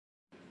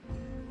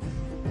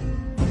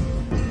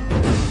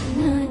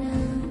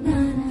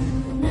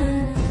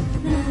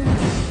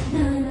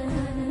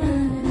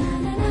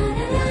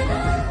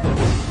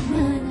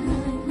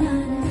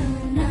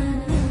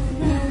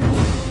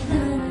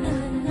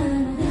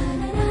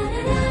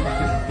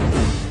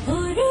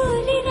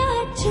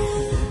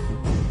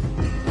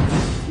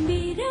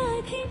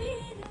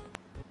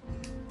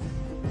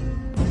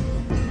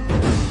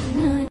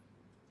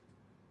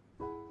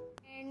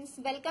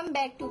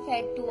Back to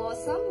fat to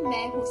awesome.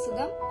 मैं हूँ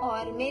सुगम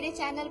और मेरे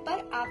चैनल पर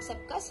आप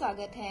सबका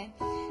स्वागत है।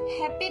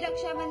 Happy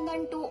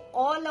Rakshabandhan to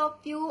all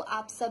of you.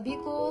 आप सभी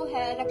को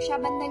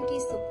रक्षाबंधन की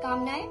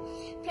शुभकामनाएं।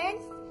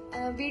 फ्रेंड्स,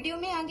 वीडियो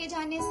में आगे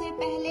जाने से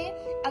पहले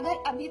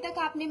अगर अभी तक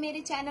आपने मेरे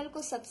चैनल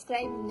को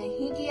सब्सक्राइब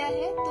नहीं किया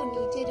है तो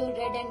नीचे जो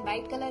रेड एंड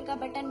व्हाइट कलर का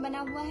बटन बना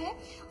हुआ है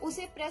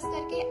उसे प्रेस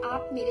करके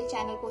आप मेरे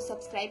चैनल को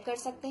सब्सक्राइब कर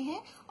सकते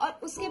हैं और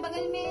उसके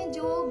बगल में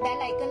जो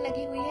बेल आइकन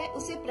लगी हुई है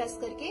उसे प्रेस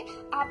करके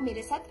आप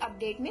मेरे साथ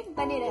अपडेट में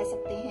बने रह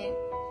सकते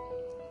हैं।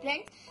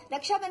 फ्रेंड्स,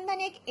 रक्षाबंधन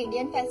एक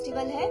इंडियन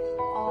फेस्टिवल है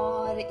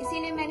और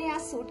इसीलिए मैंने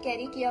आज सूट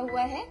कैरी किया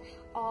हुआ है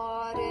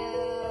और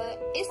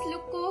इस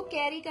लुक को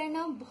कैरी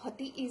करना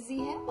बहुत ही इजी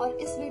है और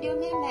इस वीडियो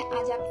में मैं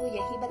आज आपको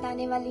यही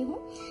बताने वाली हूँ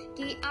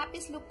कि आप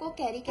इस लुक को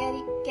कैरी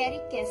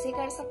कैसे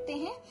कर सकते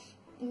हैं।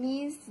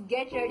 Means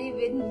get ready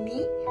with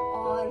me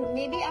और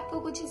मे बी आपको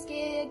कुछ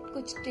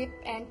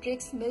टिप एंड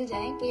ट्रिक्स मिल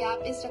जाएं कि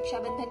आप इस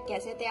रक्षाबंधन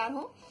कैसे तैयार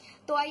हो।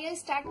 तो आइए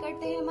स्टार्ट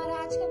करते हैं हमारा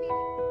आज का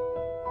वीडियो।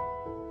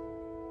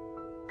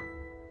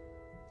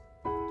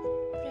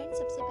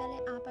 सबसे पहले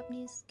आप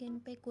अपनी स्किन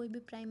पे कोई भी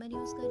प्राइमर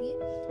यूज़ करिए।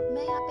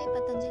 मैं यहाँ पे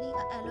पतंजलि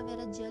का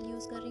एलोवेरा जेल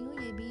यूज़ कर रही हूँ।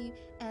 ये भी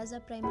एज अ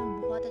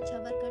प्राइमर बहुत अच्छा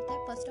वर्क करता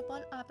है। फर्स्ट ऑफ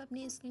ऑल आप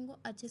अपनी स्किन को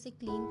अच्छे से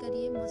क्लीन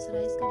करिए,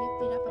 मॉइस्चराइज करिए,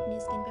 फिर आप अपनी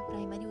स्किन पे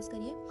प्राइमर यूज़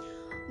करिए।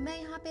 मैं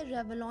यहाँ पे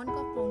रेवलॉन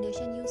का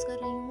फाउंडेशन यूज़ कर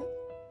रही हूँ।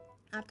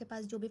 आपके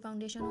पास जो भी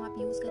फाउंडेशन हो आप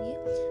यूज़ करिए।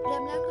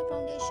 रेवलॉन का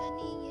फाउंडेशन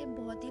ही ये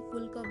बहुत ही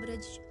फुल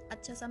कवरेज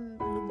अच्छा सा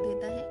लुक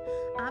देता है।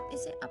 आप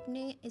इसे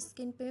अपने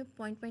स्किन पे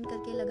पॉइंट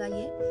करके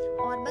लगाइए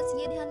और बस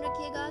ये ध्यान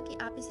रखिएगा कि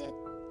आप इसे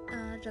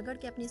रगड़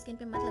के अपनी स्किन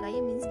पे मत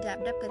लगाइए, मीन्स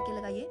डैब डैब करके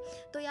लगाइए,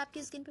 तो ये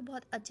आपकी स्किन पे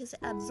बहुत अच्छे से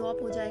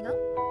एब्जॉर्ब हो जाएगा।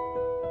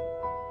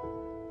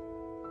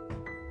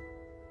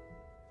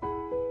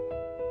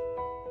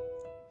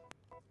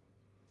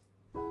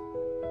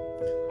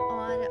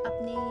 और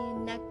अपने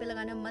नेक पे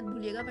लगाना मत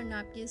भूलिएगा वरना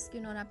आपकी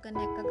स्किन और आपका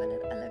नेक का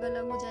कलर अलग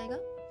अलग हो जाएगा।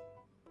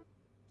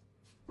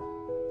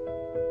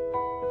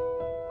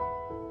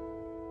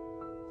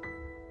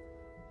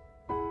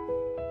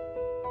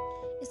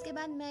 इसके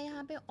बाद मैं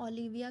यहाँ पे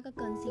ओलिविया का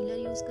कंसीलर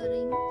यूज़ कर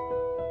रही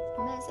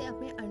हूँ। मैं इसे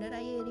अपने अंडर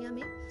आई एरिया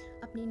में,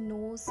 अपनी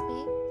नोज़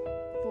पे,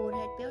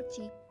 फोरहेड पे और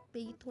चीक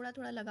पे थोड़ा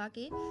थोड़ा लगा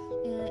के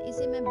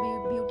इसे मैं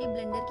ब्यूटी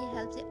ब्लेंडर की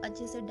हेल्प से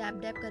अच्छे से डैब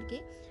डैब करके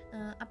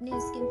अपनी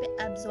स्किन पे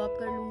एब्जॉर्ब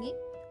कर लूँगी।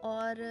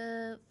 और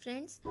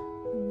फ्रेंड्स,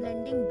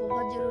 ब्लेंडिंग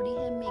बहुत ज़रूरी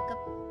है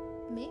मेकअप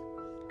में,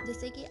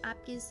 जैसे कि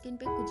आपकी स्किन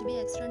पे कुछ भी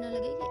एक्स्ट्रा ना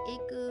लगे। ये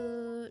एक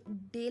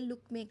डे लुक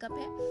मेकअप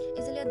है,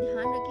 इसलिए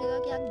ध्यान रखिएगा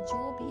कि आप जो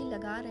भी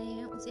लगा रहे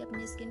हैं उसे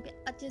अपनी स्किन पे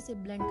अच्छे से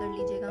ब्लेंड कर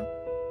लीजिएगा।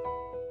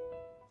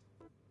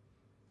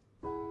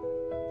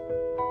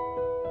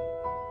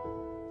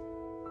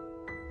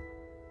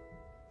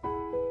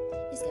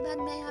 इसके बाद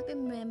मैं यहाँ पे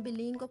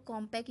मेबेलिन को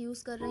कॉम्पैक्ट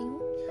यूज़ कर रही हूँ।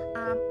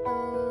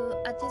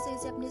 आप अच्छे से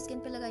इसे अपनी स्किन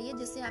पे लगाइए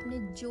जिससे आपने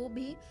जो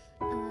भी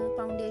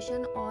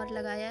फाउंडेशन और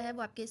लगाया है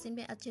वो आपके स्किन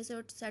पे अच्छे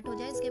से सेट हो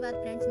जाए। इसके बाद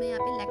फ्रेंड्स, मैं यहाँ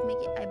पे लैक्मे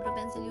की आईब्रो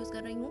पेंसिल यूज़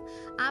कर रही हूँ।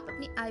 आप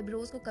अपनी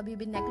आईब्रोज को कभी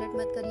भी नेगलेक्ट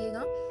मत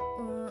करिएगा।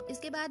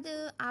 इसके बाद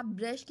आप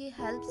ब्रश की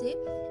हेल्प से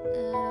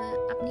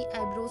अपनी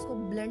आईब्रोज को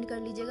ब्लेंड कर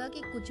लीजिएगा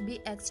कि कुछ भी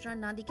एक्स्ट्रा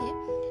ना दिखे।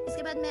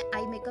 इसके बाद मैं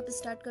आई मेकअप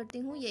स्टार्ट करती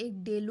हूँ। ये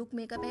एक डे लुक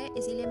मेकअप है,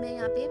 इसीलिए मैं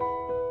यहाँ पे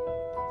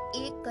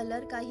एक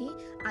कलर का ही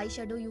आई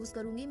शेडो यूज़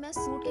करूँगी। मैं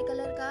सूट के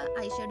कलर का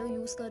आई शेडो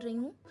यूज़ कर रही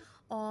हूँ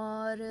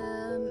और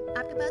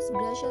आपके पास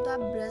ब्रश है तो आप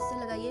ब्रश से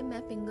लगाइए।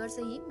 मैं फिंगर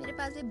से ही, मेरे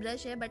पास ये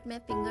ब्रश है बट मैं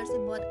फिंगर से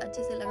बहुत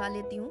अच्छे से लगा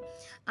लेती हूँ।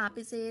 आप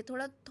इसे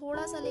थोड़ा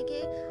थोड़ा सा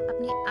लेके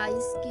अपनी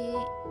आईज के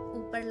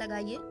ऊपर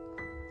लगाइए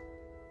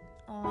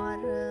और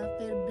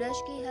फिर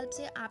ब्रश की हेल्प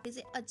से आप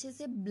इसे अच्छे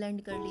से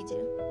ब्लेंड कर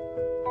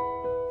लीजिए।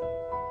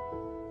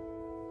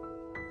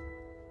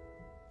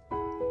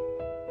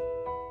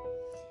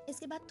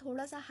 इसके बाद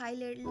थोड़ा सा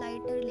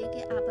हाइलाइटर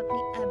लेके आप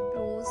अपनी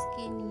आईब्रोज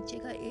के नीचे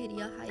का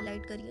एरिया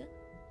हाईलाइट करिए।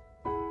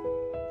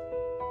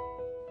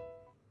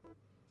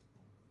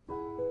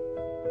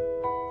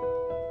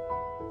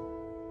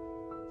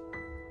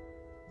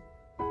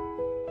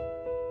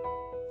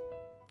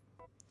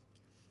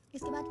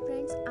 इसके बाद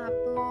फ्रेंड्स,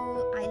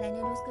 आप आईलाइनर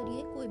यूज़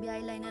करिए। कोई भी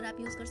आईलाइनर आप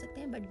यूज़ कर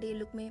सकते हैं बट डे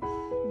लुक में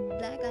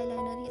ब्लैक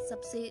आईलाइनर ही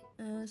सबसे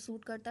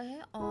सूट करता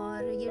है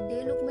और ये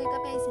डे लुक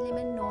मेकअप है, इसलिए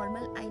मैं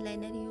नॉर्मल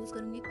आईलाइनर ही यूज़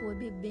करूँगी। कोई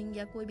भी विंग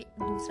या कोई भी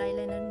दूसरा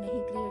आईलाइनर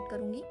नहीं क्रिएट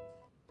करूँगी।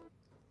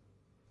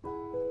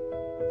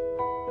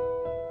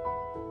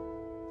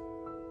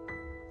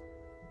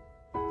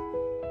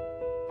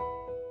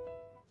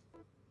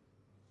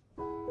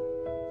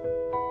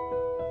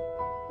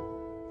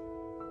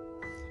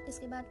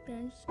 इसके बाद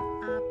फ्रेंड्स,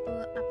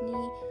 आप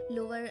अपनी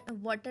लोअर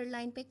वाटर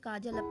लाइन पे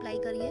काजल अप्लाई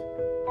करिए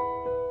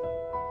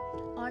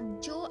और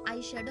जो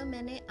आई शेडो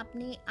मैंने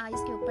अपनी आईज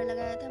के ऊपर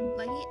लगाया था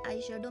वही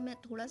आई शेडो मैं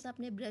थोड़ा सा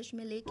अपने ब्रश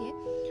में लेके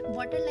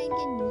वाटर लाइन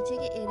के नीचे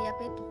के एरिया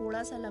पे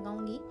थोड़ा सा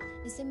लगाऊंगी।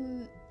 इससे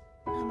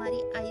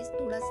हमारी आईज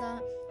थोड़ा सा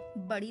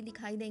बड़ी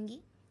दिखाई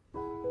देंगी।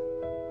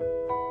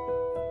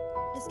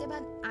 इसके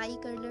बाद आई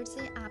कर्लर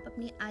से आप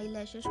अपनी आई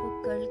लैशेस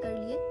को कर्ल कर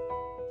लिए।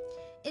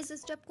 इस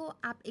स्टेप को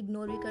आप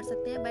इग्नोर भी कर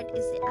सकते हैं बट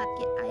इससे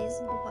आपके आईज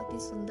बहुत ही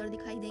सुंदर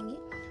दिखाई देंगी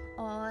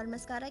और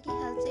मस्कारा की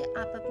हेल्प से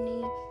आप अपनी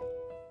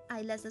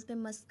आई लैसेस पे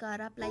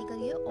मस्कारा अप्लाई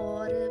करिए।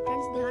 और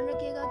फ्रेंड्स ध्यान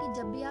रखिएगा कि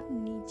जब भी आप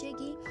नीचे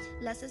की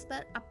लैसेस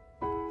पर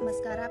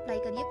मस्कारा अप्लाई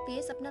करिए,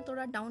 फेस अपना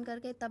थोड़ा डाउन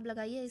करके तब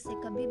लगाइए, इससे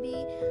कभी भी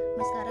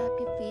मस्कारा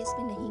आपके फेस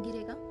पे नहीं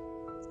गिरेगा।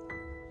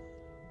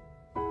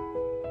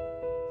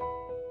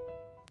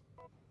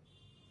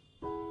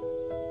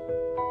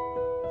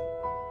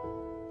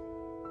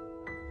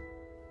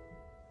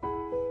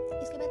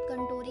 इसके बाद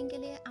कंटूरिंग के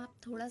लिए आप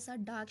थोड़ा सा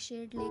डार्क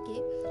शेड लेके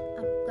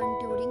आप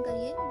कंटूरिंग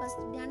करिए। बस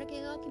ध्यान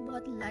रखिएगा कि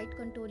बहुत लाइट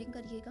कंटूरिंग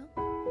करिएगा।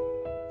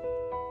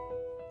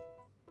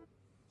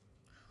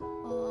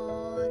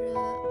 और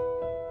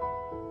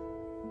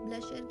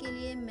ब्लशर के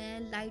लिए मैं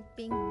लाइट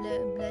पिंक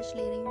ब्लश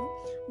ले रही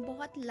हूँ।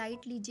 बहुत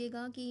लाइट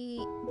लीजिएगा कि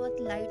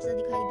बहुत लाइट सा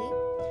दिखाई दे,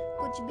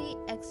 कुछ भी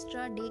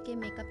एक्स्ट्रा डे के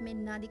मेकअप में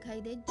ना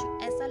दिखाई दे। जो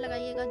ऐसा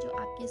लगाइएगा जो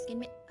आपकी स्किन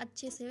में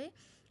अच्छे से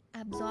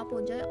एब्जॉर्ब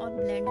हो जाए और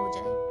ब्लेंड हो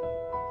जाए।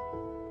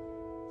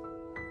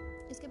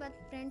 इसके बाद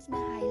फ्रेंड्स मैं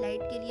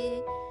हाईलाइट के लिए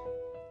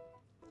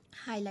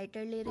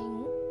हाइलाइटर ले रही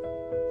हूँ।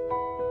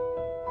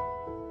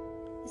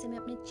 इसे मैं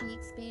अपने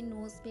चीक्स पे,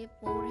 नोज पे,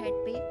 फोरहेड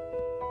पे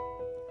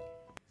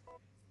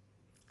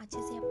अच्छे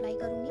से अप्लाई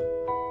करूँगी।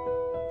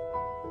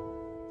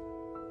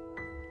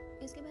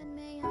 इसके बाद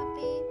मैं यहाँ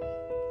पे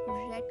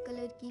रेड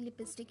कलर की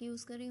लिपस्टिक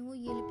यूज़ कर रही हूँ।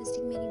 ये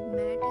लिपस्टिक मेरी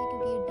मैट है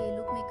क्योंकि ये डे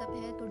लुक मेकअप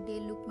है, तो डे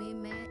लुक में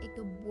मैं एक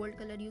तो बोल्ड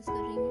कलर यूज़ कर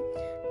रही हूँ,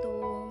 तो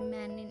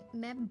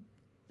मैं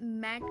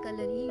मैट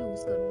कलर ही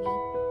यूज़ करूँगी।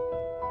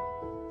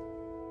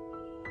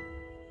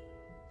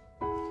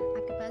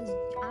 आपके पास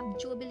आप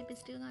जो भी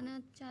लिपस्टिक लगाना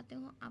चाहते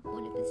हो आप वो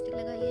लिपस्टिक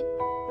लगाइए।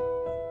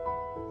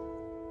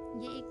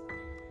 ये एक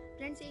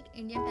फ्रेंड्स एक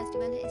इंडियन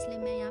फेस्टिवल है, इसलिए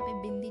मैं यहाँ पे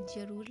बिंदी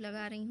ज़रूर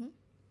लगा रही हूँ।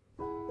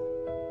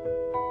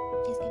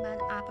 इसके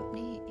बाद आप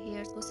अपने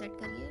हेयर्स को सेट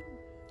करिए।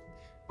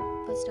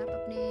 फर्स्ट आप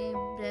अपने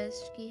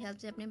ब्रश की हेल्प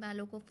से अपने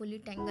बालों को फुली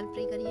टेंगल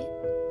फ्री करिए।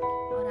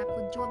 और आपको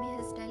जो भी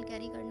हेयर स्टाइल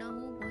कैरी करना हो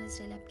वो हेयर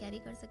स्टाइल आप कैरी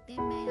कर सकते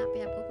हैं। मैं यहाँ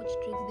पे आपको कुछ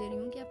ट्रिक्स दे रही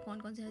हूँ कि आप कौन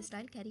कौन से हेयर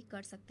स्टाइल कैरी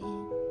कर सकते हैं।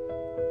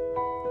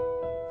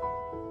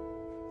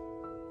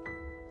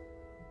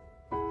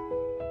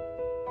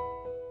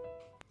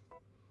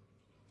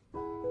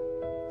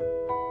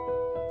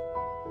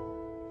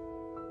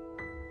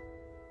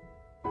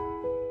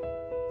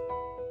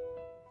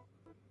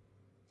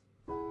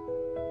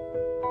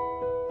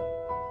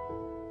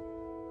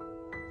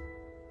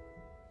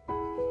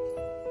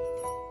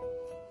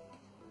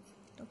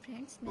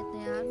 फ्रेंड्स मैं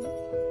तैयार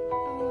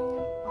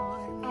हूँ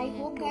और आई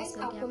होप गाइस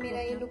आपको मेरा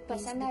ये लुक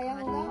पसंद आया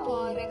होगा।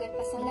 और अगर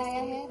पसंद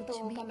आया है तो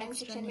कमेंट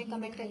सेक्शन में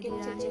कमेंट करके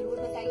मुझे जरूर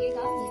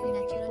बताइएगा।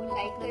 वीडियो को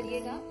लाइक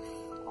करिएगा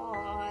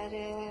और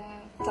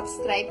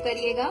सब्सक्राइब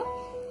करिएगा।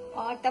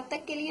 और तब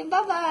तक के लिए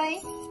बाय बाय।